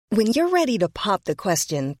When you're ready to pop the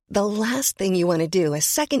question, the last thing you want to do is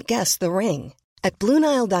second-guess the ring. At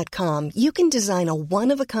BlueNile.com, you can design a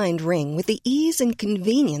one-of-a-kind ring with the ease and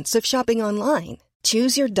convenience of shopping online.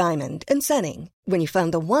 Choose your diamond and setting. When you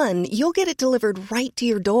find the one, you'll get it delivered right to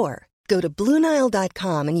your door. Go to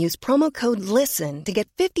BlueNile.com and use promo code LISTEN to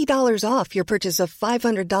get $50 off your purchase of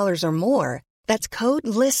 $500 or more. That's code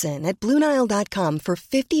LISTEN at BlueNile.com for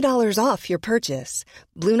 $50 off your purchase.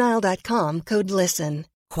 BlueNile.com, code LISTEN.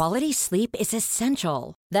 Quality sleep is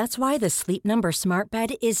essential. That's why the Sleep Number Smart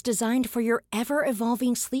Bed is designed for your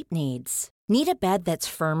ever-evolving sleep needs. Need a bed that's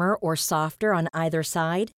firmer or softer on either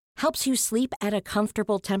side? Helps you sleep at a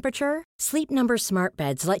comfortable temperature? Sleep Number Smart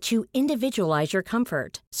Beds let you individualize your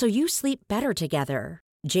comfort, so you sleep better together.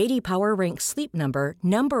 J.D. Power ranks Sleep Number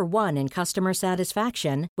number 1 in customer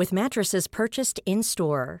satisfaction with mattresses purchased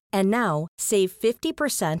in-store. And now, save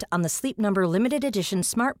 50% on the Sleep Number Limited Edition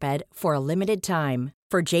Smart Bed for a limited time.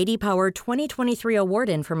 For J.D. Power 2023 award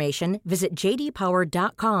information, visit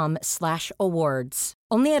jdpower.com/awards.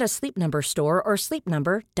 Only at a Sleep Number store or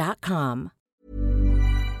sleepnumber.com.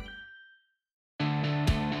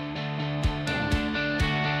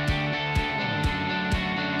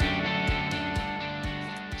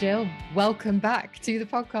 Jill, welcome back to the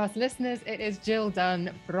podcast. Listeners, it is Jill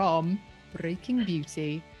Dunn from Breaking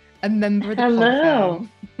Beauty, a member of the Hello.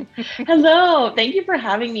 Hello. Thank you for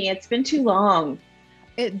having me. It's been too long.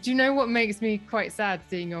 Do you know what makes me quite sad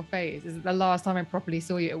seeing your face? Is that the last time I properly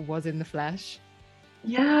saw you, it was in the flesh.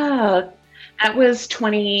 Yeah, that was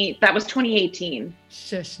 2018.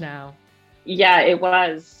 Shush now. Yeah, it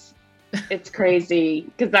was. It's crazy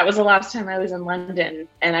because that was the last time I was in London,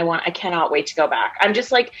 and I cannot wait to go back. I'm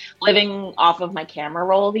just like living off of my camera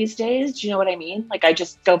roll these days. Do you know what I mean? Like I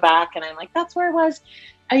just go back and I'm like, that's where I was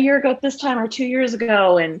a year ago at this time or 2 years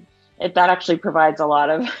ago, and that actually provides a lot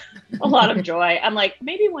of joy. I'm like,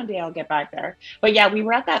 maybe one day I'll get back there. But yeah, we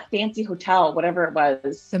were at that fancy hotel, whatever it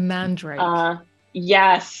was. The Mandrake.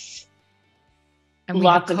 Yes. And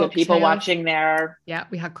lots of good people watching there. Yeah,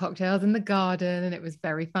 we had cocktails in the garden and it was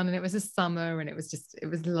very fun, and it was a summer and it was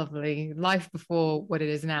lovely. Life before what it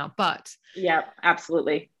is now. But yeah,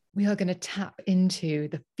 absolutely. We are going to tap into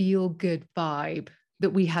the feel good vibe that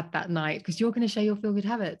we had that night because you're going to share your feel good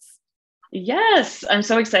habits. Yes, I'm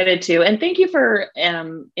so excited too. And thank you for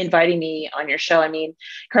inviting me on your show. I mean,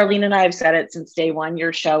 Carlene and I have said it since day one.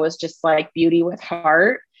 Your show is just like beauty with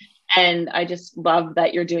heart. And I just love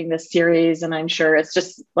that you're doing this series. And I'm sure it's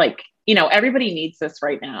just like, everybody needs this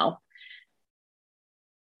right now.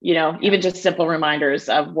 Even just simple reminders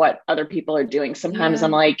of what other people are doing. Sometimes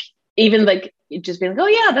I'm like, even like just being like, oh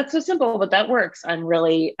yeah, that's so simple, but that works. I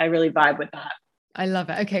really vibe with that. I love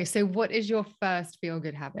it. Okay. So what is your first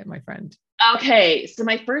feel-good habit, my friend? Okay. So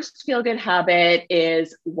my first feel-good habit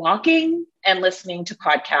is walking and listening to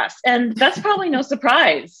podcasts. And that's probably no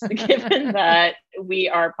surprise given that we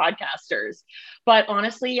are podcasters. But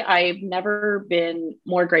honestly, I've never been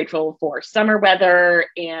more grateful for summer weather.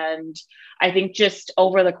 And I think just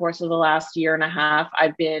over the course of the last year and a half,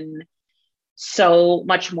 I've been so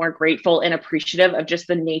much more grateful and appreciative of just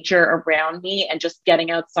the nature around me and just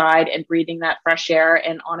getting outside and breathing that fresh air.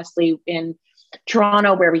 And honestly, in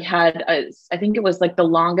Toronto, where we had, I think it was like the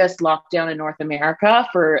longest lockdown in North America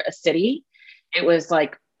for a city. It was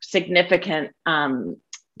like significant time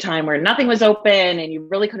where nothing was open and you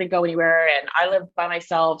really couldn't go anywhere. And I lived by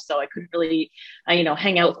myself, so I couldn't really,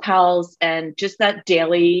 hang out with pals. And just that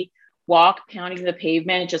daily walk, pounding the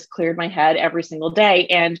pavement, just cleared my head every single day.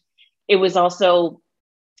 And it was also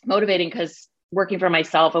motivating because working for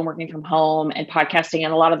myself and working from home and podcasting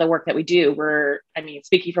and a lot of the work that we do,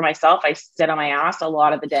 speaking for myself, I sit on my ass a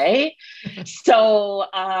lot of the day. So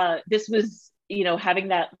this was, having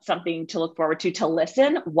that something to look forward to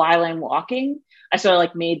listen while I'm walking. I sort of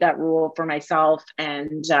like made that rule for myself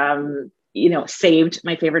and, saved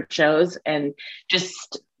my favorite shows and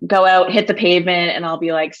just go out, hit the pavement, and I'll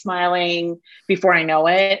be like smiling before I know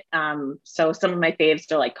it. So some of my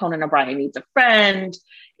faves are like Conan O'Brien Needs a Friend.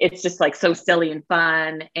 It's just like so silly and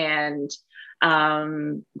fun. And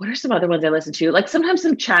what are some other ones I listen to? Like sometimes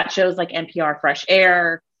some chat shows like NPR Fresh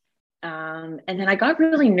Air. And then I got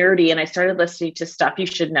really nerdy and I started listening to Stuff You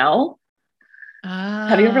Should Know.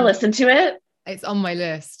 Have you ever listened to it? It's on my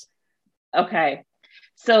list. Okay.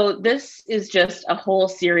 So this is just a whole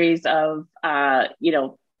series of,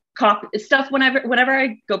 stuff. Whenever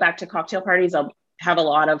I go back to cocktail parties, I'll have a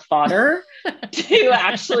lot of fodder to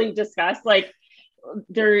actually discuss. Like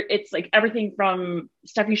it's like everything from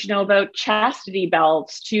stuff you should know about chastity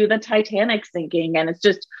belts to the Titanic sinking. And it's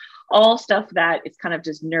just all stuff that it's kind of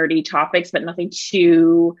just nerdy topics, but nothing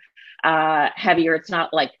too heavy, or it's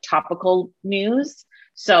not like topical news.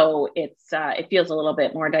 So it feels a little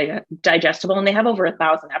bit more digestible, and they have over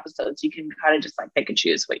 1,000 episodes. You can kind of just like pick and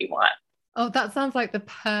choose what you want. Oh, that sounds like the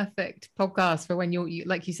perfect podcast for when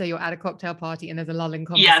like you say, you're at a cocktail party and there's a lull in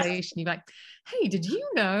Yes. conversation. You're like, hey, did you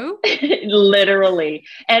know? Literally.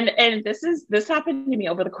 And this happened to me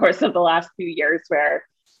over the course of the last few years, where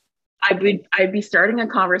I'd be starting a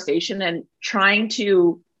conversation and trying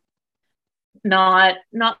to not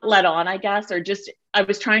let on, I guess, or just I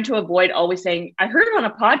was trying to avoid always saying, I heard it on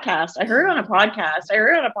a podcast. I heard it on a podcast. I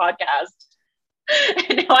heard it on a podcast.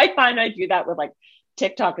 And now I find I do that with like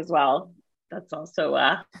TikTok as well. That's also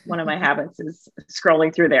one of my habits, is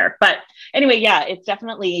scrolling through there. But anyway, yeah, it's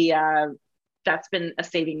definitely that's been a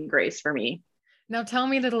saving grace for me. Now tell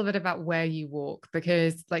me a little bit about where you walk,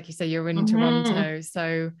 because like you say, you're in Toronto.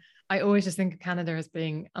 So I always just think of Canada as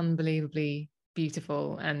being unbelievably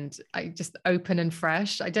beautiful and just open and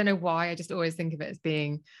fresh. I don't know why. I just always think of it as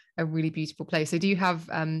being a really beautiful place. So do you have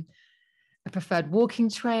a preferred walking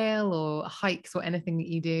trail or hikes or anything that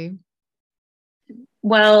you do?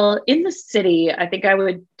 Well, in the city, I think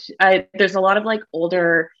there's a lot of like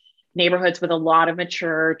older neighborhoods with a lot of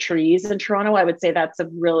mature trees in Toronto. I would say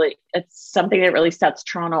it's something that really sets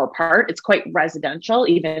Toronto apart. It's quite residential,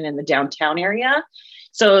 even in the downtown area.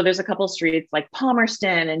 So there's a couple of streets like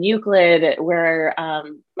Palmerston and Euclid where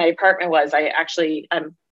my apartment was.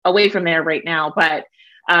 I'm away from there right now, but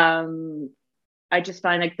I just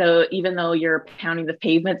find like even though you're pounding the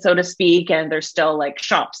pavement, so to speak, and there's still like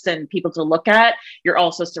shops and people to look at, you're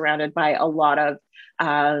also surrounded by a lot of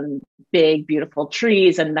big, beautiful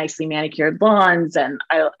trees and nicely manicured lawns. And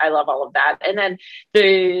I love all of that. And then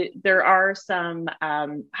there are some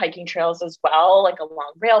hiking trails as well, like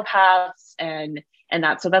along rail paths and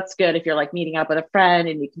that. So that's good if you're like meeting up with a friend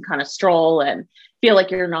and you can kind of stroll and feel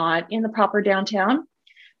like you're not in the proper downtown.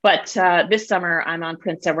 But this summer, I'm on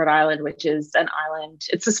Prince Edward Island, which is an island.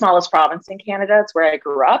 It's the smallest province in Canada. It's where I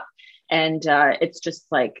grew up. And it's just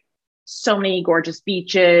like so many gorgeous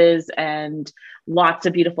beaches and lots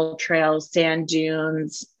of beautiful trails, sand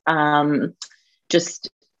dunes, just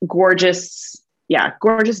gorgeous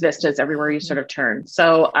vistas everywhere you sort of turn.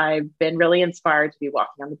 So I've been really inspired to be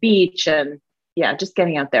walking on the beach and just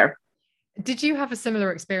getting out there. Did you have a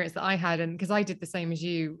similar experience that I had? And because I did the same as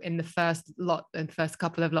you in the first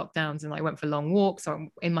couple of lockdowns, and I went for long walks or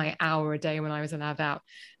in my hour a day when I was allowed out,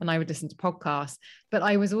 and I would listen to podcasts. But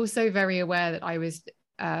I was also very aware that I was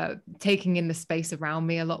taking in the space around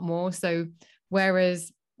me a lot more. So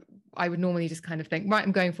whereas I would normally just kind of think, right,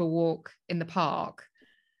 I'm going for a walk in the park,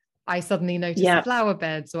 I suddenly noticed the flower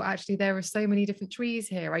beds, or actually there are so many different trees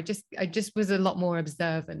here. I just was a lot more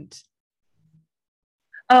observant.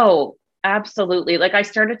 Oh, absolutely. Like I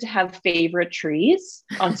started to have favorite trees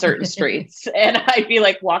on certain streets, and I'd be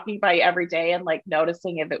like walking by every day and like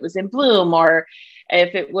noticing if it was in bloom or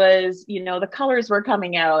if it was, the colors were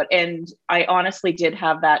coming out. And I honestly did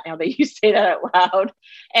have that, now that you say that out loud.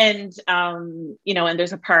 And, and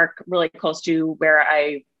there's a park really close to where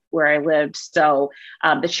I lived. So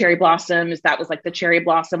the cherry blossoms, that was like the cherry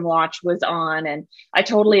blossom watch was on. And I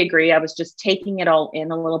totally agree. I was just taking it all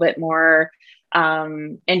in a little bit more.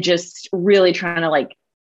 And just really trying to like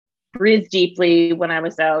breathe deeply when I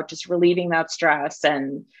was out, just relieving that stress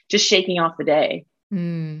and just shaking off the day.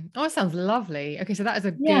 Oh, it sounds lovely. Okay, so that is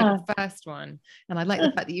a good first one. And I like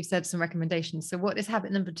the fact that you've said some recommendations. So what is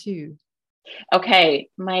habit number 2? Okay,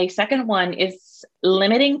 my second one is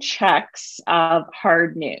limiting checks of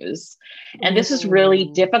hard news. And this is really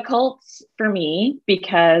difficult for me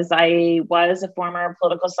because I was a former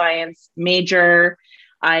political science major.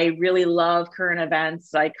 I really love current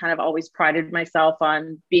events. I kind of always prided myself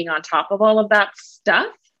on being on top of all of that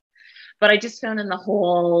stuff. But I just found in the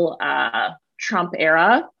whole Trump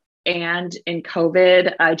era and in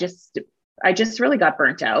COVID, I just really got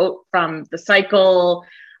burnt out from the cycle.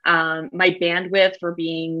 My bandwidth for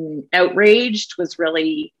being outraged was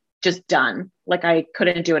really just done. Like I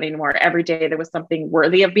couldn't do it anymore. Every day there was something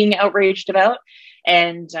worthy of being outraged about.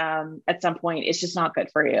 And at some point, it's just not good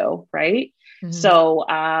for you, right? Mm-hmm. So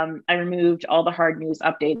I removed all the hard news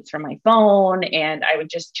updates from my phone, and I would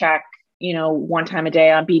just check, one time a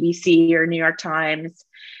day on BBC or New York Times,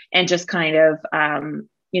 and just kind of,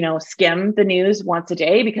 skim the news once a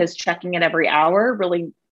day, because checking it every hour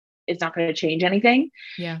really is not going to change anything.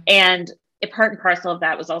 Yeah. And a part and parcel of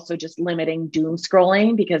that was also just limiting doom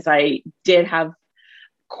scrolling, because I did have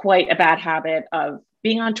quite a bad habit of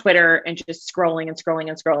being on Twitter and just scrolling and scrolling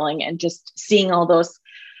and scrolling and just seeing all those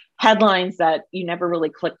headlines that you never really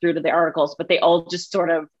click through to the articles, but they all just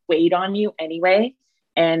sort of weighed on you anyway.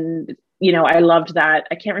 And I loved that.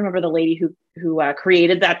 I can't remember the lady who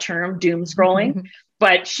created that term, doom scrolling,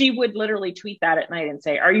 but she would literally tweet that at night and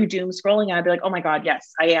say, "Are you doom scrolling?" And I'd be like, "Oh my God,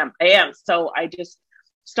 yes, I am. I am." So I just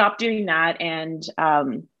stopped doing that and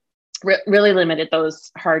really limited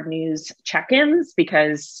those hard news check-ins,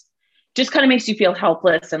 because just kind of makes you feel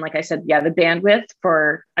helpless. And like I said, the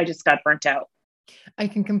bandwidth I just got burnt out. I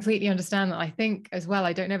can completely understand that. I think as well,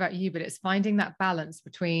 I don't know about you, but it's finding that balance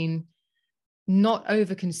between not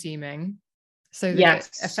over consuming so that it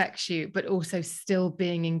affects you, but also still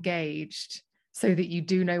being engaged so that you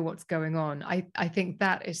do know what's going on. I think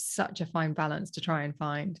that is such a fine balance to try and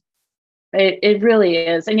find. It really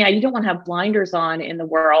is. And you don't want to have blinders on in the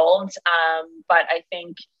world. But I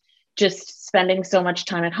think just spending so much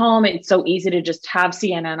time at home, it's so easy to just have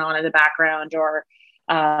CNN on in the background, or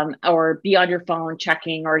be on your phone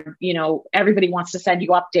checking, or, everybody wants to send you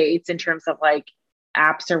updates in terms of like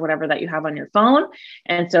apps or whatever that you have on your phone.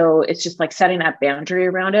 And so it's just like setting that boundary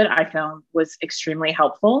around it, I found was extremely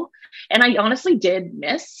helpful. And I honestly did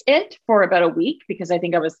miss it for about a week, because I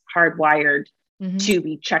think I was hardwired to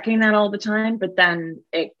be checking that all the time. But then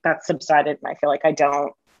that subsided, and I feel like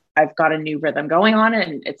I've got a new rhythm going on,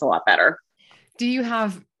 and it's a lot better. Do you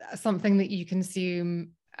have something that you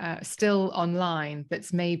consume still online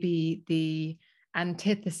that's maybe the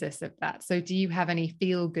antithesis of that? So do you have any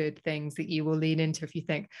feel good things that you will lean into if you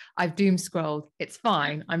think, I've doom scrolled, it's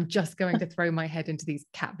fine, I'm just going to throw my head into these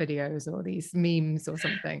cat videos or these memes or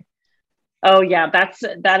something? Oh yeah,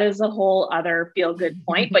 that is a whole other feel good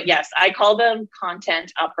point. But yes, I call them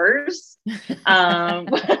content uppers, which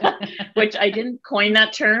I didn't coin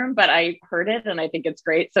that term, but I heard it and I think it's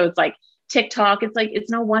great. So it's like TikTok, it's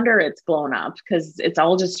no wonder it's blown up, because it's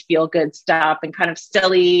all just feel good stuff and kind of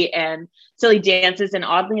silly dances. And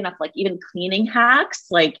oddly enough, like even cleaning hacks,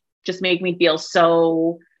 like just make me feel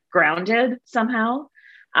so grounded somehow.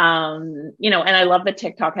 And I love that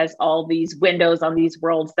TikTok has all these windows on these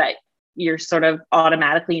worlds that you're sort of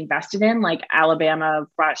automatically invested in, like Alabama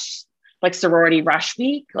Rush, like sorority rush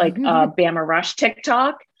week, like Bama Rush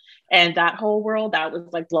TikTok. And that whole world, that was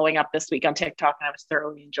like blowing up this week on TikTok, and I was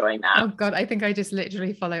thoroughly enjoying that. Oh God, I think I just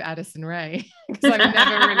literally follow Addison Rae, because I'm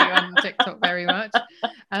never really on TikTok very much.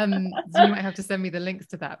 So you might have to send me the links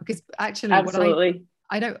to that, because actually Absolutely.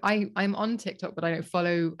 I'm on TikTok, but I don't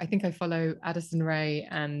follow, I think I follow Addison Rae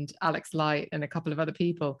and Alex Light and a couple of other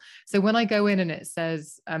people. So when I go in and it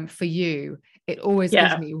says for you, it always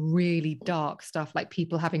gives me really dark stuff, like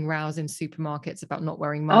people having rows in supermarkets about not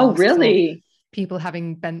wearing masks. Oh, really? People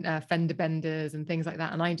having fender benders and things like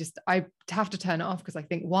that. And I have to turn it off, because I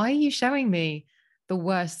think, why are you showing me the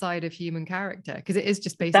worst side of human character? Because it is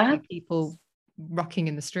just basically people rocking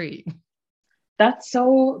in the street. That's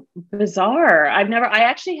so bizarre. I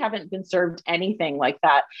actually haven't been served anything like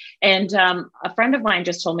that. And a friend of mine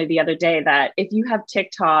just told me the other day that if you have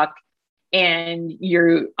TikTok and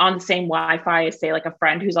you're on the same Wi-Fi as, say, like a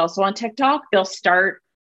friend who's also on TikTok, they'll start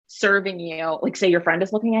serving you, like say your friend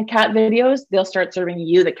is looking at cat videos, they'll start serving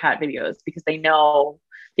you the cat videos, because they know,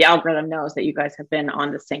 the algorithm knows that you guys have been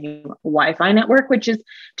on the same Wi-Fi network, which is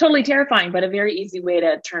totally terrifying, but a very easy way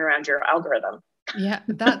to turn around your algorithm. Yeah,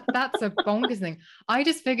 that's a bonkers thing. I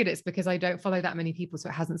just figured it's because I don't follow that many people, so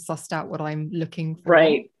it hasn't sussed out what I'm looking for.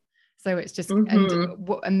 Right. So it's just,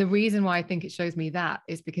 and the reason why I think it shows me that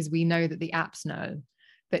is because we know that the apps know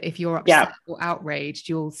that if you're upset or outraged,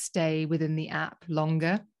 you'll stay within the app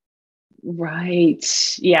longer. Right.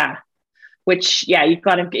 Yeah. Which, you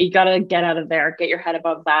gotta get out of there, get your head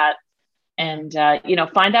above that. And,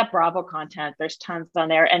 find that Bravo content. There's tons on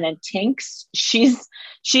there. And then Tinks, she's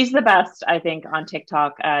the best, I think, on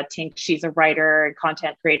TikTok. Tinks, she's a writer and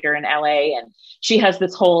content creator in LA. And she has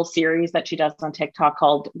this whole series that she does on TikTok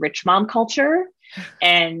called Rich Mom Culture.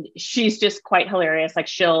 And she's just quite hilarious. Like,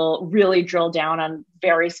 she'll really drill down on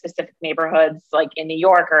very specific neighborhoods, like in New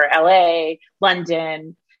York or LA,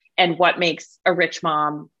 London, and what makes a rich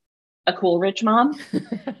mom a cool rich mom,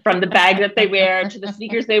 from the bag that they wear to the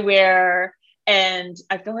sneakers they wear. And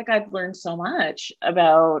I feel like I've learned so much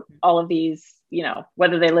about all of these,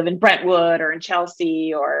 whether they live in Brentwood or in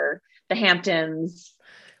Chelsea or the Hamptons.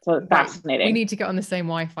 So it's fascinating. We need to get on the same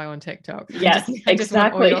Wi-Fi on TikTok. Yes, I just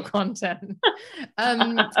want all your content.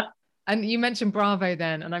 And you mentioned Bravo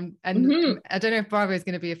then, and I don't know if Bravo is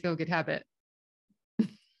going to be a feel-good habit.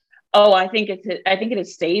 Oh, I think it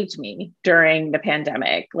has saved me during the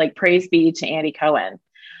pandemic. Like, praise be to Andy Cohen.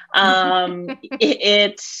 I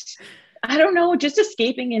don't know, just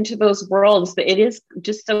escaping into those worlds. It is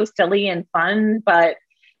just so silly and fun. But,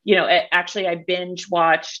 actually I binge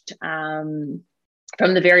watched from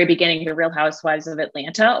the very beginning, The Real Housewives of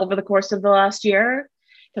Atlanta over the course of the last year.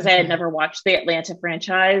 because I had never watched the Atlanta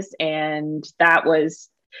franchise. And that was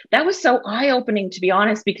so eye-opening, to be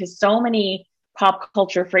honest, because so many pop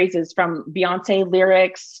culture phrases, from Beyonce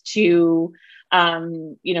lyrics to,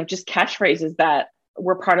 just catchphrases that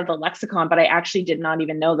were part of the lexicon, but I actually did not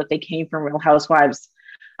even know that they came from Real Housewives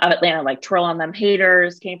of Atlanta. Like Twirl on Them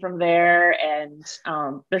Haters came from there. And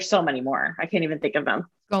there's so many more. I can't even think of them.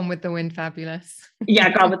 Gone with the Wind Fabulous. Yeah,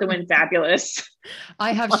 Gone with the Wind Fabulous.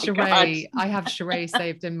 I have Sheree. I have Sheree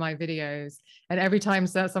saved in my videos. And every time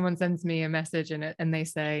someone sends me a message and they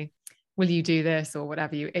say, will you do this or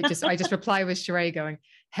whatever, I just reply with Sheree going,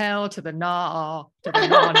 hell to the nah, to the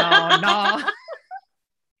nah, nah, nah.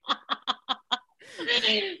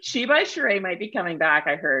 She by Sheree might be coming back,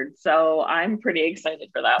 I heard. So I'm pretty excited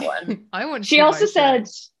for that one. I want. She also had,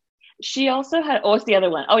 what's the other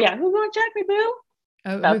one? Oh yeah, who's gonna check me, boo?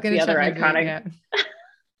 Oh, that's who's gonna the other check me, iconic. boo?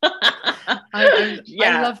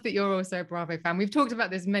 Yeah. I love that you're also a Bravo fan. We've talked about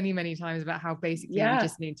this many, many times about how basically we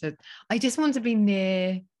just need to. I just want to be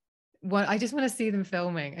near. I just want to see them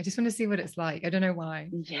filming. I just want to see what it's like. I don't know why.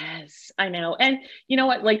 Yes, I know. And you know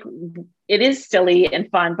what? Like, it is silly and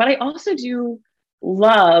fun, but I also do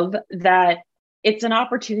love that it's an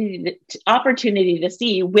opportunity to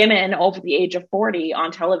see women over the age of 40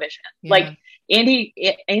 on television. Yeah. Like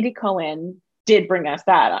Andy Cohen did bring us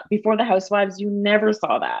that up. Before the Housewives, you never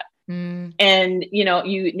saw that. And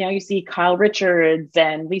you see Kyle Richards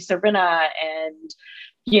and Lisa Rinna and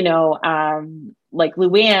like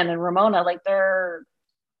Luann and Ramona. Like they're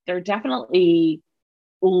definitely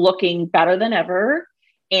looking better than ever.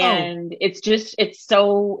 And it's just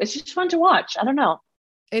fun to watch. I don't know.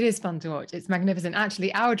 It is fun to watch. It's magnificent.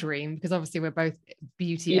 Actually, our dream, because obviously we're both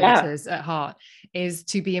beauty editors at heart, is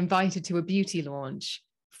to be invited to a beauty launch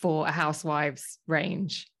for a Housewives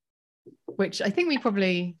range, which I think we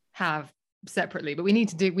probably have separately, but we need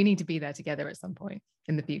to be there together at some point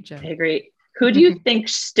in the future. I agree. Who do you think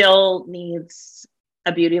still needs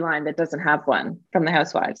a beauty line that doesn't have one from the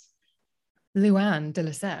Housewives? Luann de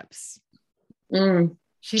Lesseps.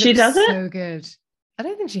 She does it? So good. I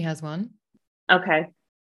don't think she has one. Okay.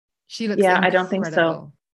 She looks incredible. I don't think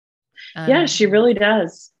so. Yeah, she really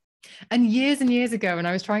does. And years ago, and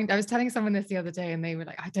I was telling someone this the other day, and they were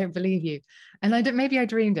like, I don't believe you. And maybe I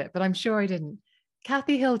dreamed it, but I'm sure I didn't.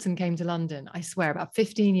 Kathy Hilton came to London, I swear, about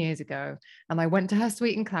 15 years ago. And I went to her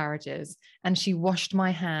Sweet and Claridge's, and she washed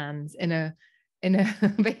my hands in a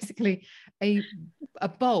basically a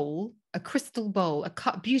bowl, a crystal bowl,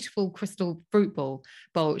 beautiful crystal fruit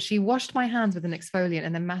bowl. She washed my hands with an exfoliant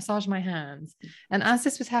and then massaged my hands. And as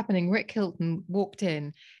this was happening, Rick Hilton walked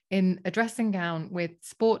in a dressing gown with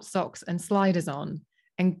sports socks and sliders on,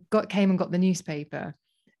 and came and got the newspaper.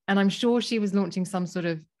 And I'm sure she was launching some sort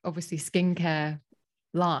of obviously skincare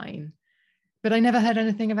line, but I never heard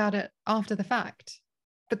anything about it after the fact.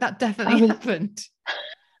 But that definitely happened.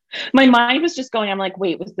 My mind was just going, I'm like,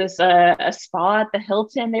 wait, was this a spa at the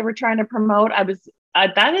Hilton they were trying to promote?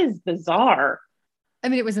 That is bizarre. I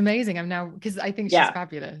mean, it was amazing. I'm now, because I think she's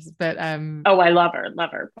fabulous, but oh, I love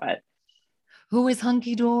her, but who is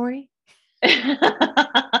Hunky Dory? That's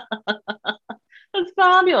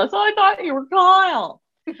fabulous. Oh, I thought you were Kyle.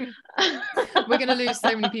 We're going to lose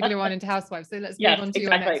so many people who aren't into Housewives, so let's move on to your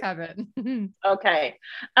next habit. Okay.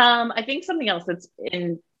 I think something else that's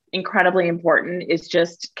incredibly important is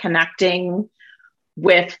just connecting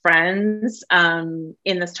with friends. In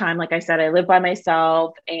this time, like I said, I live by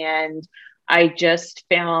myself, and I just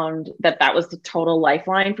found that was the total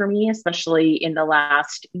lifeline for me, especially in the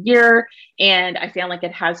last year. And I feel like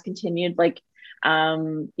it has continued. Like,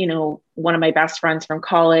 one of my best friends from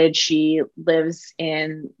college, she lives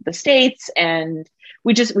in the States, and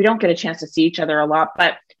we don't get a chance to see each other a lot,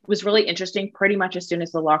 but it was really interesting. Pretty much as soon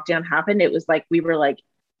as the lockdown happened, it was like, we were like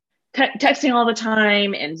texting all the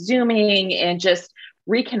time and Zooming and just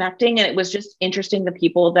reconnecting. And it was just interesting, the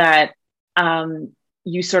people that,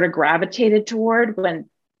 you sort of gravitated toward when,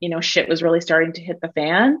 shit was really starting to hit the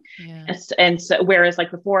fan. Yeah. And so, whereas like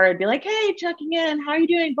before I'd be like, hey, checking in, how are you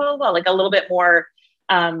doing? Blah, blah, blah. Like a little bit more,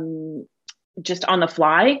 just on the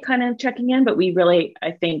fly kind of checking in, but we really,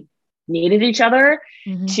 I think, needed each other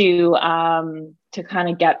to kind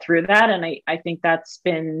of get through that. And I think that's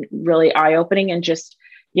been really eye-opening, and just,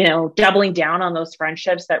 doubling down on those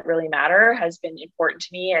friendships that really matter has been important to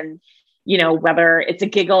me. And, whether it's a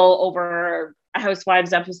giggle over a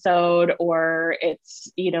Housewives episode, or it's,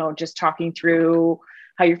 just talking through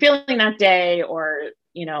how you're feeling that day, or,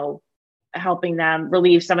 helping them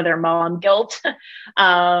relieve some of their mom guilt.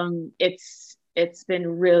 It's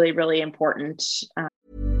been really, really important.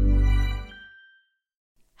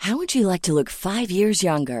 How would you like to look 5 years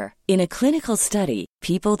younger? In a clinical study,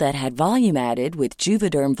 people that had volume added with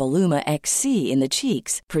Juvederm Voluma XC in the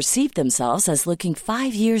cheeks perceived themselves as looking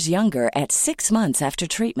 5 years younger at 6 months after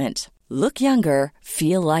treatment. Look younger,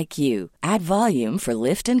 feel like you. Add volume for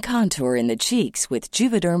lift and contour in the cheeks with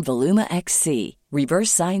Juvederm Voluma XC. Reverse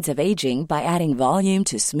signs of aging by adding volume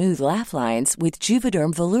to smooth laugh lines with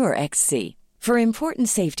Juvederm Volure XC. For important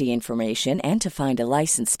safety information and to find a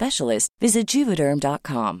licensed specialist, visit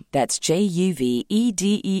Juvederm.com. That's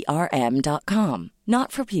JUVEDERM.com.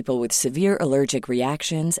 Not for people with severe allergic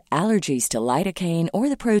reactions, allergies to lidocaine, or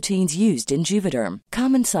the proteins used in Juvederm.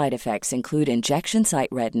 Common side effects include injection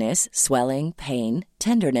site redness, swelling, pain,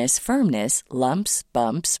 tenderness, firmness, lumps,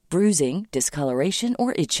 bumps, bruising, discoloration,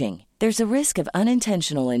 or itching. There's a risk of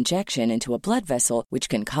unintentional injection into a blood vessel, which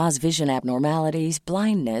can cause vision abnormalities,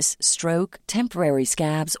 blindness, stroke, temporary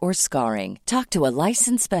scabs, or scarring. Talk to a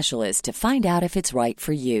licensed specialist to find out if it's right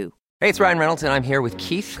for you. Hey, it's Ryan Reynolds, and I'm here with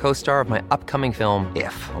Keith, co-star of my upcoming film,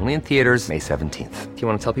 If, only in theaters May 17th. Do you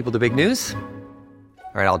want to tell people the big news?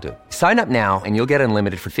 All right, I'll do it. Sign up now and you'll get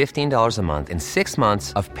unlimited for $15 a month and 6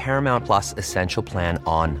 months of Paramount Plus Essential Plan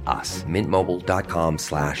on us.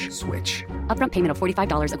 MintMobile.com/switch. Upfront payment of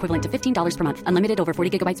 $45 equivalent to $15 per month. Unlimited over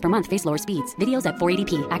 40 gigabytes per month. Face lower speeds. Videos at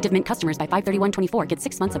 480p. Active Mint customers by 531.24 get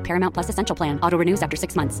 6 months of Paramount Plus Essential Plan. Auto renews after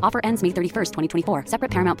 6 months. Offer ends May 31st, 2024.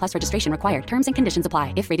 Separate Paramount Plus registration required. Terms and conditions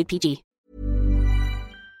apply if rated PG.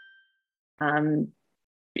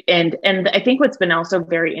 And I think what's been also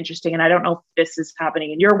very interesting, and I don't know if this is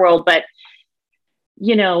happening in your world, but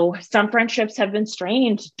you know, some friendships have been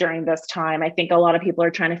strained during this time. I think a lot of people are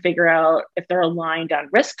trying to figure out if they're aligned on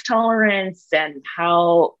risk tolerance and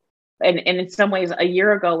how, and in some ways a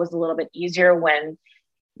year ago was a little bit easier when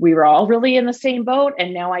we were all really in the same boat.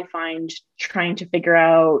 And now I find trying to figure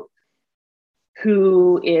out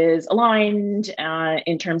who is aligned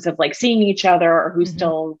in terms of like seeing each other, or who's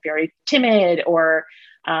still very timid, or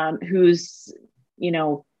who's, you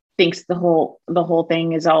know, thinks the whole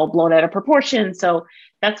thing is all blown out of proportion. So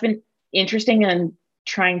that's been interesting, and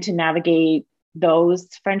trying to navigate those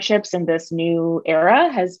friendships in this new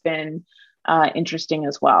era has been interesting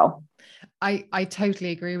as well. I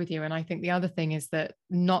totally agree with you. And I think the other thing is that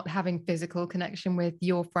not having physical connection with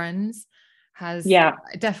your friends has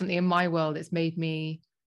definitely, in my world, it's made me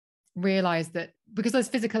realize that, because there's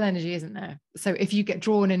physical energy, isn't there? So if you get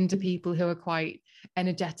drawn into people who are quite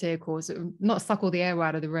energetic, or sort of not suck all the air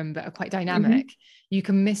out of the room, but are quite dynamic, you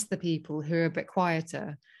can miss the people who are a bit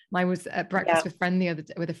quieter. And I was at breakfast with a friend the other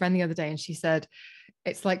day, and she said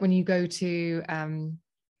it's like when you go to an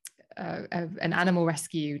animal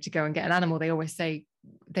rescue to go and get an animal, they always say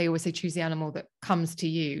choose the animal that comes to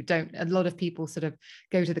you. A lot of people sort of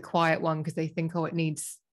go to the quiet one because they think, oh, it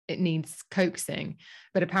needs coaxing,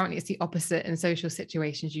 but apparently it's the opposite in social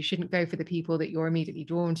situations. You shouldn't go for the people that you're immediately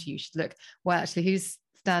drawn to. You should look, well, actually, who's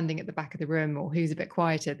standing at the back of the room, or who's a bit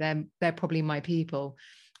quieter? They're probably my people.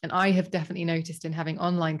 And I have definitely noticed in having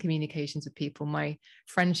online communications with people, my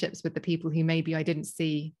friendships with the people who maybe I didn't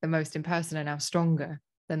see the most in person are now stronger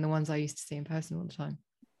than the ones I used to see in person all the time.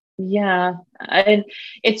 Yeah. And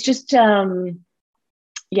it's just,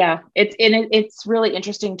 it's really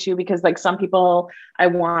interesting too, because like some people I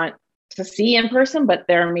want to see in person, but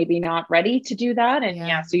they're maybe not ready to do that.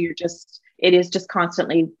 And so it is just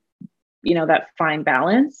constantly, you know, that fine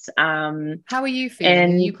balance. How are you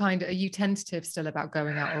feeling? Are you tentative still about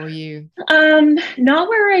going out, or are you? Not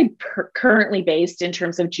where I'm currently based in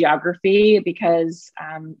terms of geography, because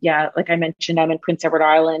like I mentioned, I'm in Prince Edward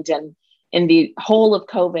Island, and in the whole of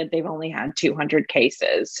COVID, they've only had 200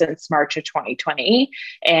 cases since March of 2020,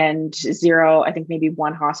 and zero, I think maybe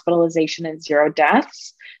one hospitalization and 0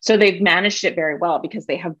 deaths. So they've managed it very well because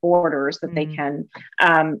they have borders that they can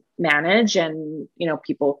manage, and, you know,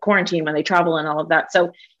 people quarantine when they travel and all of that.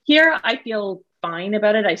 So here I feel fine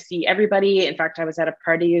about it. I see everybody. In fact, I was at a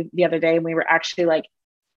party the other day and we were actually like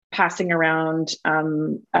passing around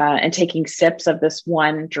and taking sips of this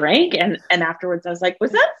one drink. And afterwards I was like,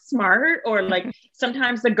 was that smart? Or like,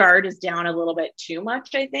 sometimes the guard is down a little bit too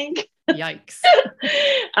much, I think. Yikes.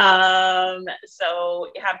 So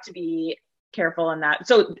you have to be careful on that.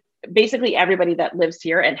 So basically everybody that lives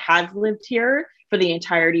here and has lived here for the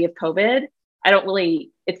entirety of COVID,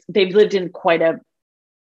 they've lived in quite a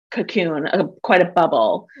cocoon, quite a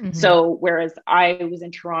bubble. So whereas I was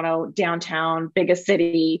in Toronto, downtown, biggest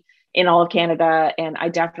city in all of Canada, and I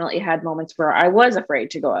definitely had moments where I was afraid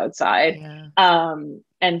to go outside.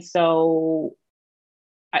 And so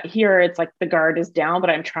here it's like the guard is down, but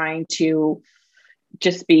I'm trying to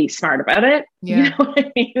just be smart about it. You know what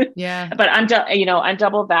I mean? But I'm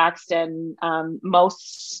double vaxxed, and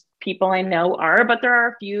most people I know are, but there are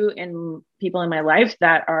a few people in my life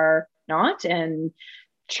that are not, and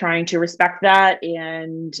trying to respect that,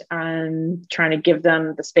 and trying to give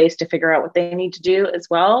them the space to figure out what they need to do as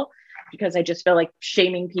well. Because I just feel like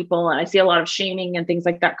shaming people, and I see a lot of shaming and things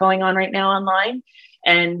like that going on right now online.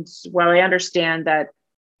 And while I understand that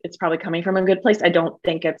it's probably coming from a good place, I don't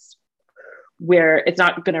think it's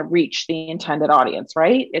not going to reach the intended audience,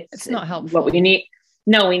 right? It's not helpful. What we need.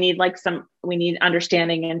 No, we need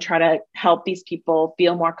understanding and try to help these people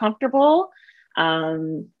feel more comfortable.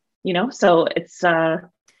 So it's a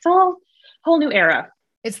whole new era.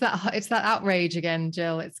 It's that outrage again,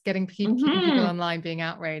 Jill. It's keeping people online being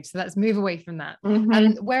outraged. So let's move away from that.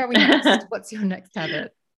 And where are we next? What's your next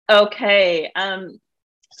habit? Okay.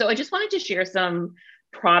 So I just wanted to share some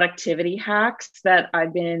productivity hacks that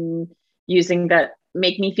I've been using that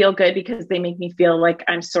make me feel good, because they make me feel like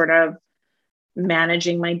I'm sort of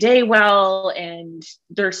managing my day well. And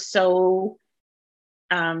they're so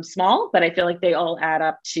small, but I feel like they all add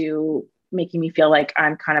up to making me feel like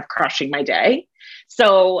I'm kind of crushing my day.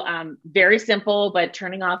 So very simple, but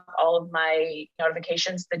turning off all of my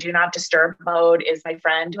notifications. The do not disturb mode is my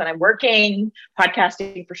friend when I'm working.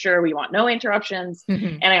 Podcasting for sure, we want no interruptions.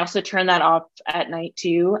 And I also turn that off at night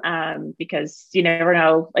too, because you never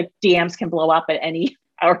know, like DMs can blow up at any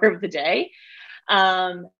hour of the day.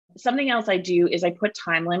 Something else I do is I put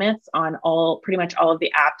time limits on pretty much all of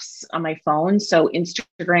the apps on my phone. So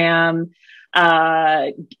Instagram,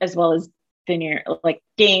 as well as like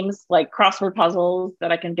games, like crossword puzzles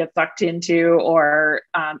that I can get sucked into, or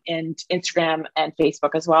and Instagram and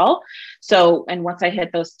Facebook as well. So, and once I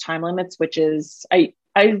hit those time limits, which is, I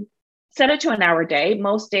set it to an hour a day.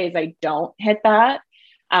 Most days I don't hit that.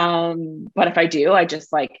 But if I do,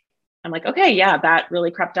 I'm like, okay, yeah, that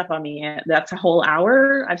really crept up on me. That's a whole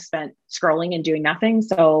hour I've spent scrolling and doing nothing.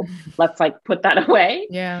 So let's like put that away.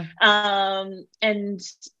 Yeah. And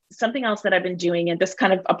something else that I've been doing, and this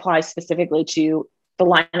kind of applies specifically to the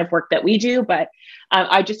line of work that we do, but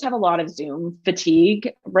I just have a lot of Zoom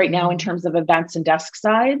fatigue right now in terms of events and desk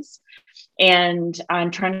sides. And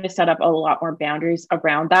I'm trying to set up a lot more boundaries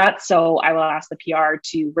around that. So I will ask the PR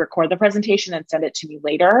to record the presentation and send it to me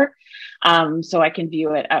later, so I can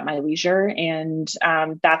view it at my leisure. And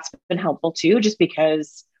that's been helpful too, just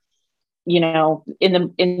because, in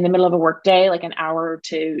the middle of a work day, like an hour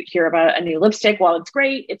to hear about a new lipstick, while it's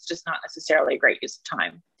great, it's just not necessarily a great use of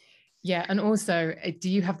time. Yeah. And also, do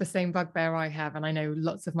you have the same bugbear I have? And I know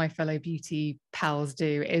lots of my fellow beauty pals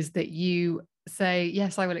do, is that you say,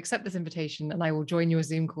 yes, I will accept this invitation and I will join your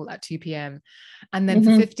Zoom call at 2 p.m. And then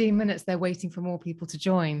for 15 minutes, they're waiting for more people to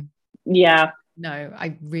join. Yeah. No,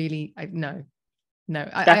 no.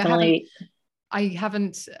 Definitely. I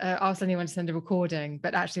haven't asked anyone to send a recording,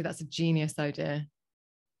 but actually that's a genius idea.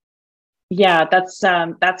 Yeah, that's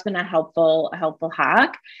been a helpful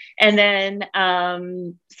hack. And then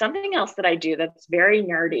something else that I do that's very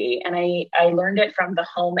nerdy, and I learned it from the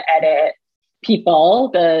home edit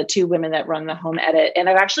people, the two women that run the home edit, and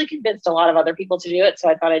I've actually convinced a lot of other people to do it. So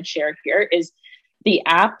I thought I'd share it here. Is the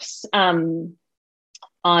apps on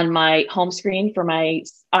my home screen for my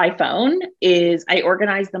iPhone is I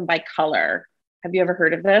organize them by color. Have you ever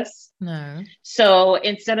heard of this? No. So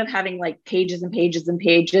instead of having like pages and pages and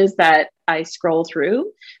pages that I scroll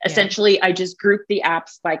through, essentially I just group the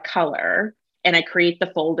apps by color and I create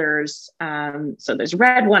the folders. So there's a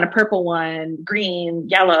red one, a purple one, green,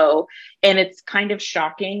 yellow. And it's kind of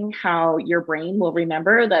shocking how your brain will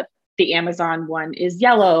remember that the Amazon one is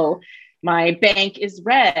yellow, my bank is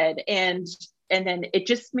red. And then it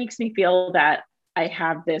just makes me feel that I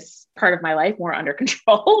have this part of my life more under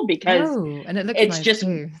control, because and it looks it's nice just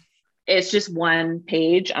too. It's just one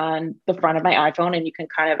page on the front of my iPhone, and you can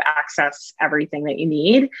kind of access everything that you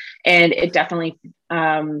need. And it definitely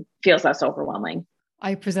feels less overwhelming.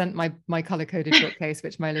 I present my color coded bookcase,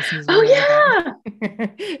 which my listeners will know about.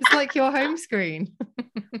 It's like your home screen.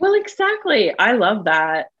 Well, exactly. I love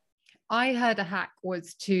that. I heard a hack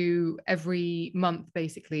was to every month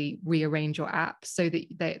basically rearrange your app so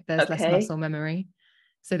that there's less muscle memory.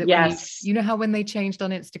 So that when you know how when they changed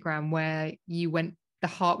on Instagram where you went, the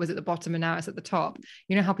heart was at the bottom and now it's at the top.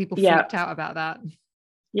 You know how people freaked out about that?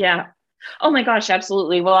 Yeah. Oh my gosh,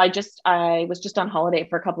 absolutely. Well, I was just on holiday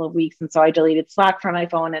for a couple of weeks. And so I deleted Slack from my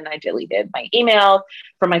phone and I deleted my email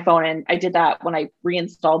from my phone. And I did that when I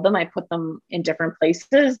reinstalled them. I put them in different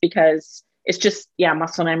places because it's just,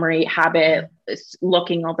 muscle memory, habit, it's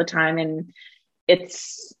looking all the time. And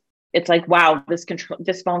it's like, wow,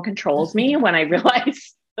 this phone controls me when I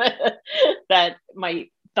realize that my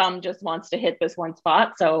thumb just wants to hit this one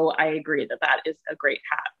spot. So I agree that is a great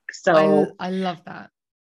hack. So I love that.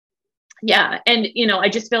 Yeah. And, I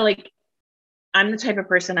just feel like I'm the type of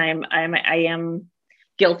person I am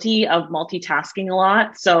guilty of multitasking a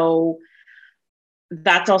lot. So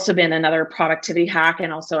that's also been another productivity hack.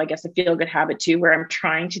 And also, I guess, a feel good habit too, where I'm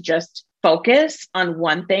trying to just focus on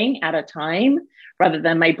one thing at a time rather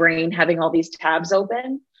than my brain having all these tabs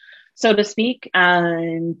open, so to speak.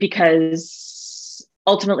 Because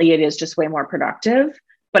ultimately it is just way more productive.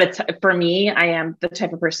 But it's, for me, I am the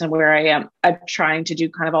type of person where I'm trying to do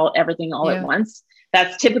kind of everything all at once.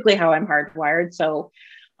 That's typically how I'm hardwired. So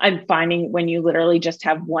I'm finding when you literally just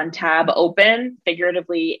have one tab open,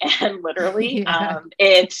 figuratively and literally,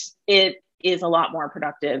 it is a lot more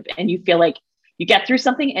productive, and you feel like you get through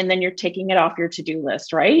something and then you're taking it off your to-do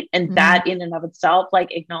list, right? And that in and of itself,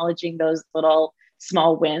 like acknowledging those little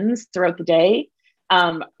small wins throughout the day,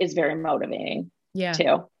 is very motivating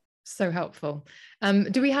too. So helpful.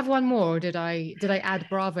 Do we have one more? Or did I add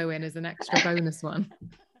Bravo in as an extra bonus one?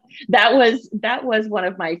 That was one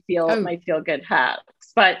of my feel good hacks.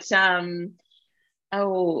 But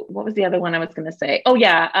what was the other one I was going to say? Oh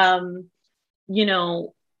yeah,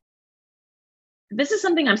 this is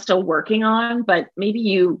something I'm still working on, but maybe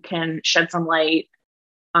you can shed some light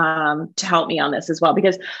to help me on this as well,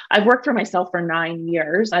 because I've worked for myself for 9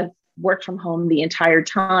 years. I've worked from home the entire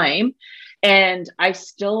time, and I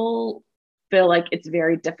still feel like it's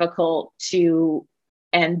very difficult to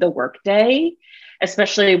end the workday,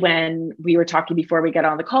 especially when we were talking before we got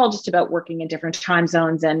on the call just about working in different time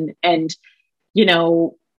zones and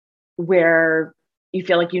where you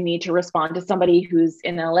feel like you need to respond to somebody who's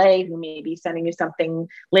in LA who may be sending you something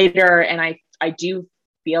later. And I do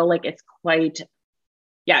feel like it's quite,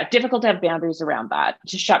 difficult to have boundaries around that.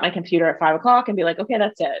 Just shut my computer at 5 o'clock and be like, okay,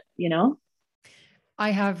 that's it.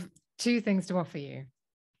 I have two things to offer you.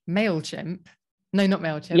 MailChimp. No, not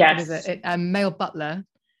MailChimp. Yes. What is it? Mail Butler.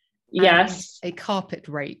 Yes. A carpet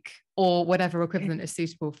rake or whatever equivalent is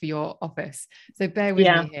suitable for your office. So bear with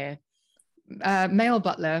me here. Mail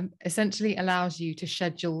Butler essentially allows you to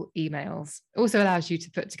schedule emails, also allows you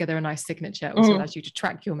to put together a nice signature, also allows you to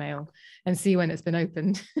track your mail and see when it's been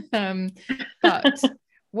opened. But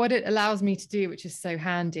what it allows me to do, which is so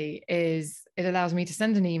handy, is it allows me to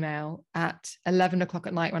send an email at 11 o'clock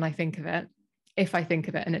at night when I think of it, if I think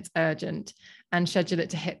of it and it's urgent, and schedule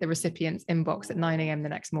it to hit the recipient's inbox at 9 a.m. the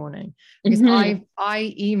next morning. Because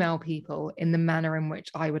I email people in the manner in which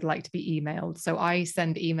I would like to be emailed. So I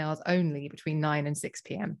send emails only between 9 a.m. and 6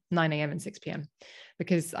 p.m,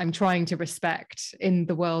 because I'm trying to respect, in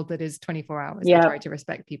the world that is 24 hours, I try to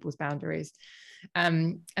respect people's boundaries.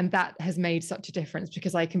 And that has made such a difference,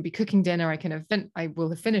 because I can be cooking dinner, I will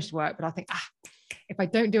have finished work, but I think, if I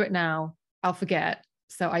don't do it now, I'll forget.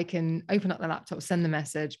 So I can open up the laptop, send the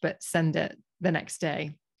message, but send it the next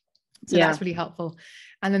day. So that's really helpful.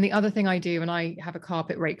 And then the other thing I do, and I have a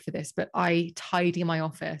carpet rake for this, but I tidy my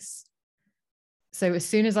office. So as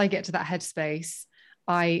soon as I get to that headspace,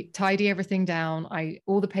 I tidy everything down.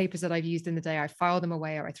 All the papers that I've used in the day, I file them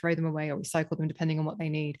away, or I throw them away, or recycle them depending on what they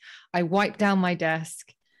need. I wipe down my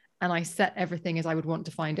desk and I set everything as I would want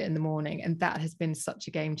to find it in the morning. And that has been such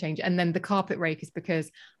a game changer. And then the carpet rake is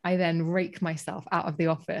because I then rake myself out of the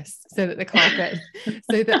office so that the carpet,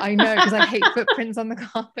 so that I know, because I hate footprints on the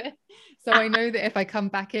carpet. So I know that if I come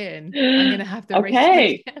back in, I'm going to have to rake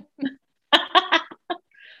it again.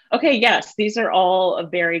 Okay. Yes. These are all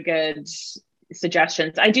very good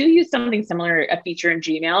suggestions. I do use something similar, a feature in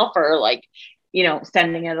Gmail for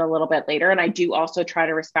sending it a little bit later. And I do also try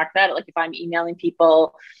to respect that. Like if I'm emailing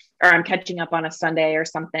people or I'm catching up on a Sunday or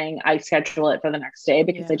something, I schedule it for the next day,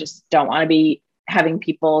 because I just don't want to be having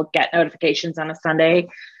people get notifications on a Sunday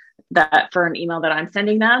for an email that I'm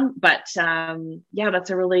sending them. But that's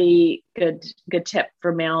a really good tip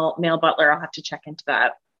for Mail Butler. I'll have to check into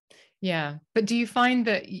that. Yeah. But do you find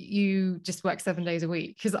that you just work 7 days a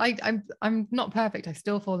week? Because I'm not perfect. I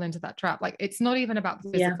still fall into that trap. Like, it's not even about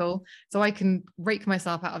the physical. So I can rake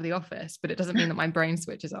myself out of the office, but it doesn't mean that my brain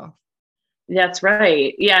switches off. That's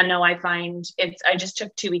right. Yeah, no, I find I just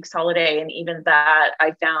took 2 weeks holiday, and even that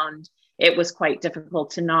I found it was quite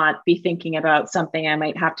difficult to not be thinking about something I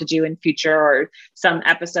might have to do in future, or some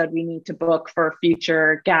episode we need to book for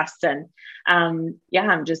future guests. And I'm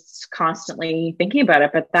just constantly thinking about it,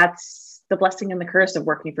 but that's the blessing and the curse of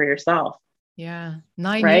working for yourself. Yeah.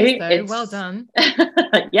 9 years though. Well done.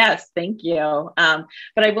 Yes. Thank you. But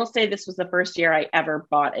I will say this was the first year I ever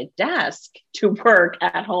bought a desk to work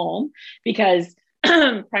at home, because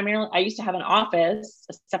primarily I used to have a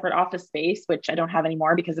separate office space, which I don't have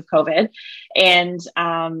anymore because of COVID. And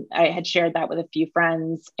I had shared that with a few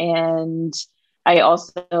friends, and I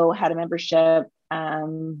also had a membership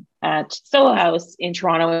at Soho House in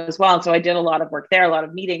Toronto as well. And so I did a lot of work there, a lot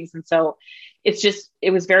of meetings. And so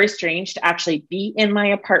it was very strange to actually be in my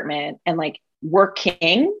apartment and like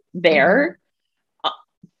working there,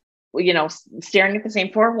 staring at the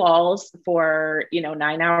same four walls for,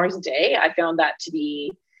 9 hours a day. I found that to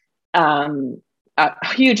be a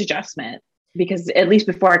huge adjustment, because at least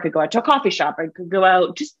before I could go out to a coffee shop, I could go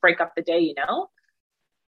out, just break up the day,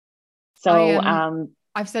 So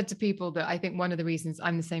I've said to people that I think one of the reasons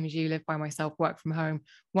I'm the same as you, live by myself, work from home.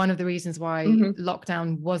 One of the reasons why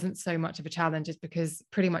lockdown wasn't so much of a challenge is because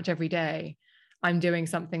pretty much every day I'm doing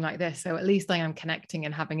something like this. So at least I am connecting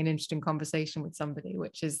and having an interesting conversation with somebody,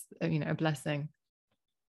 which is, a blessing.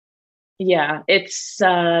 Yeah, it's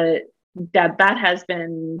that has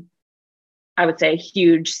been, I would say, a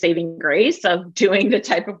huge saving grace of doing the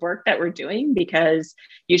type of work that we're doing, because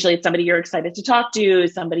usually it's somebody you're excited to talk to,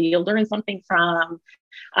 somebody you'll learn something from.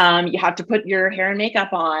 You have to put your hair and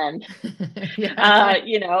makeup on,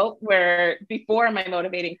 where before my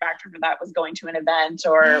motivating factor for that was going to an event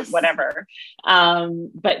or whatever.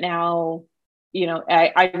 But now,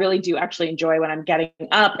 I really do actually enjoy when I'm getting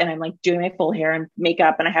up and I'm like doing my full hair and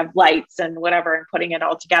makeup and I have lights and whatever and putting it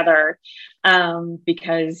all together.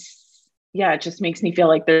 Because it just makes me feel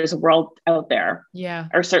like there's a world out there. Yeah.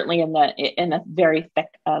 Or certainly in the very thick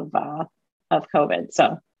of COVID.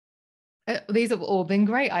 So these have all been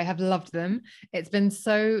great. I have loved them. It's been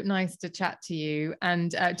so nice to chat to you,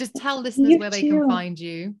 and just tell listeners where they can find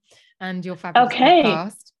you and your fabulous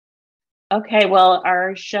podcast. Okay. Well,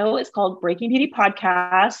 our show is called Breaking Beauty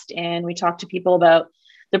Podcast, and we talk to people about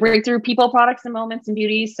the breakthrough people, products, and moments in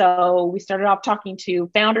beauty. So we started off talking to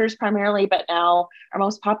founders primarily, but now our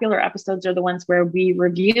most popular episodes are the ones where we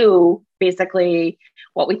review basically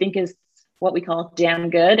what we think is what we call damn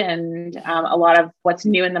good, and a lot of what's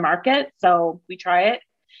new in the market. So we try it.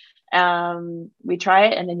 And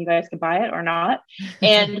then you guys can buy it or not.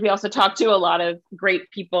 And we also talk to a lot of great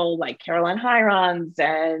people like Caroline Hirons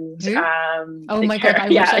and oh my God, I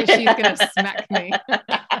wish she's gonna smack me.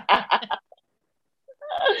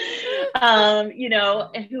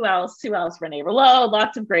 Who else? Renee Rouleau,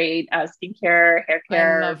 lots of great skincare, hair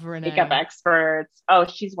care, makeup experts. Oh,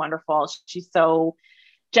 she's wonderful. She's so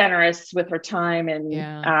generous with her time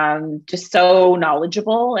and just so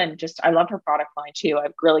knowledgeable, and just I love her product line too.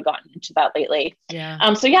 I've really gotten into that lately. So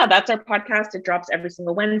that's our podcast. It drops every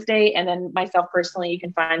single Wednesday. And then myself personally, you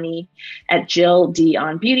can find me at Jill D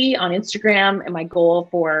on Beauty on Instagram, and my goal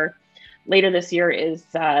for later this year is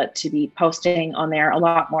to be posting on there a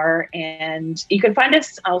lot more. And you can find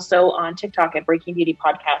us also on TikTok at Breaking Beauty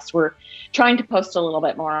Podcast. We're trying to post a little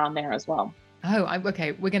bit more on there as well. Oh,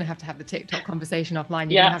 okay. We're going to have the TikTok conversation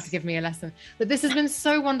offline. You're going to have to give me a lesson. But this has been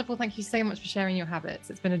so wonderful. Thank you so much for sharing your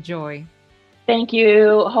habits. It's been a joy. Thank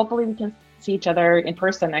you. Hopefully we can see each other in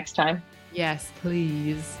person next time. Yes,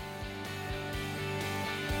 please.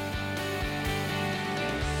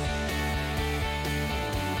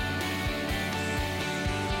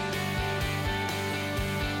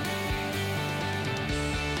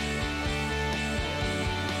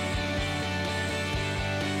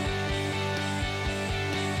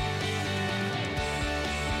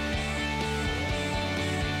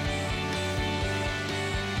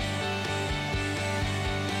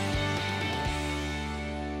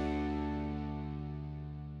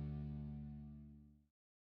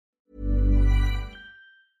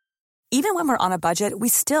 Even when we're on a budget, we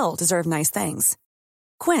still deserve nice things.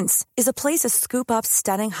 Quince is a place to scoop up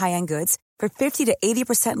stunning high-end goods for 50 to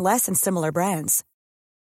 80% less than similar brands.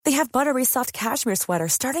 They have buttery soft cashmere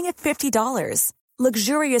sweaters starting at $50,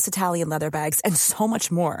 luxurious Italian leather bags, and so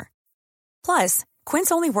much more. Plus,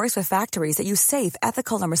 Quince only works with factories that use safe,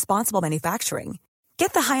 ethical, and responsible manufacturing.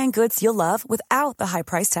 Get the high-end goods you'll love without the high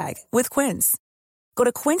price tag with Quince. Go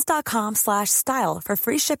to quince.com/style for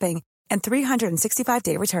free shipping and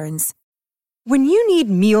 365-day returns. When you need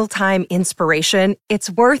mealtime inspiration,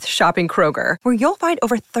 it's worth shopping Kroger, where you'll find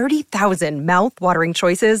over 30,000 mouth-watering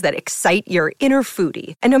choices that excite your inner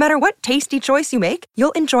foodie. And no matter what tasty choice you make,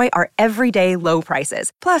 you'll enjoy our everyday low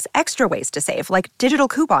prices, plus extra ways to save, like digital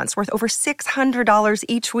coupons worth over $600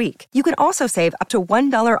 each week. You can also save up to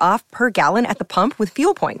 $1 off per gallon at the pump with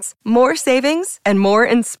fuel points. More savings and more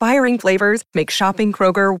inspiring flavors make shopping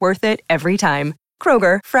Kroger worth it every time.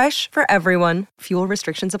 Kroger, fresh for everyone. Fuel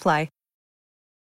restrictions apply.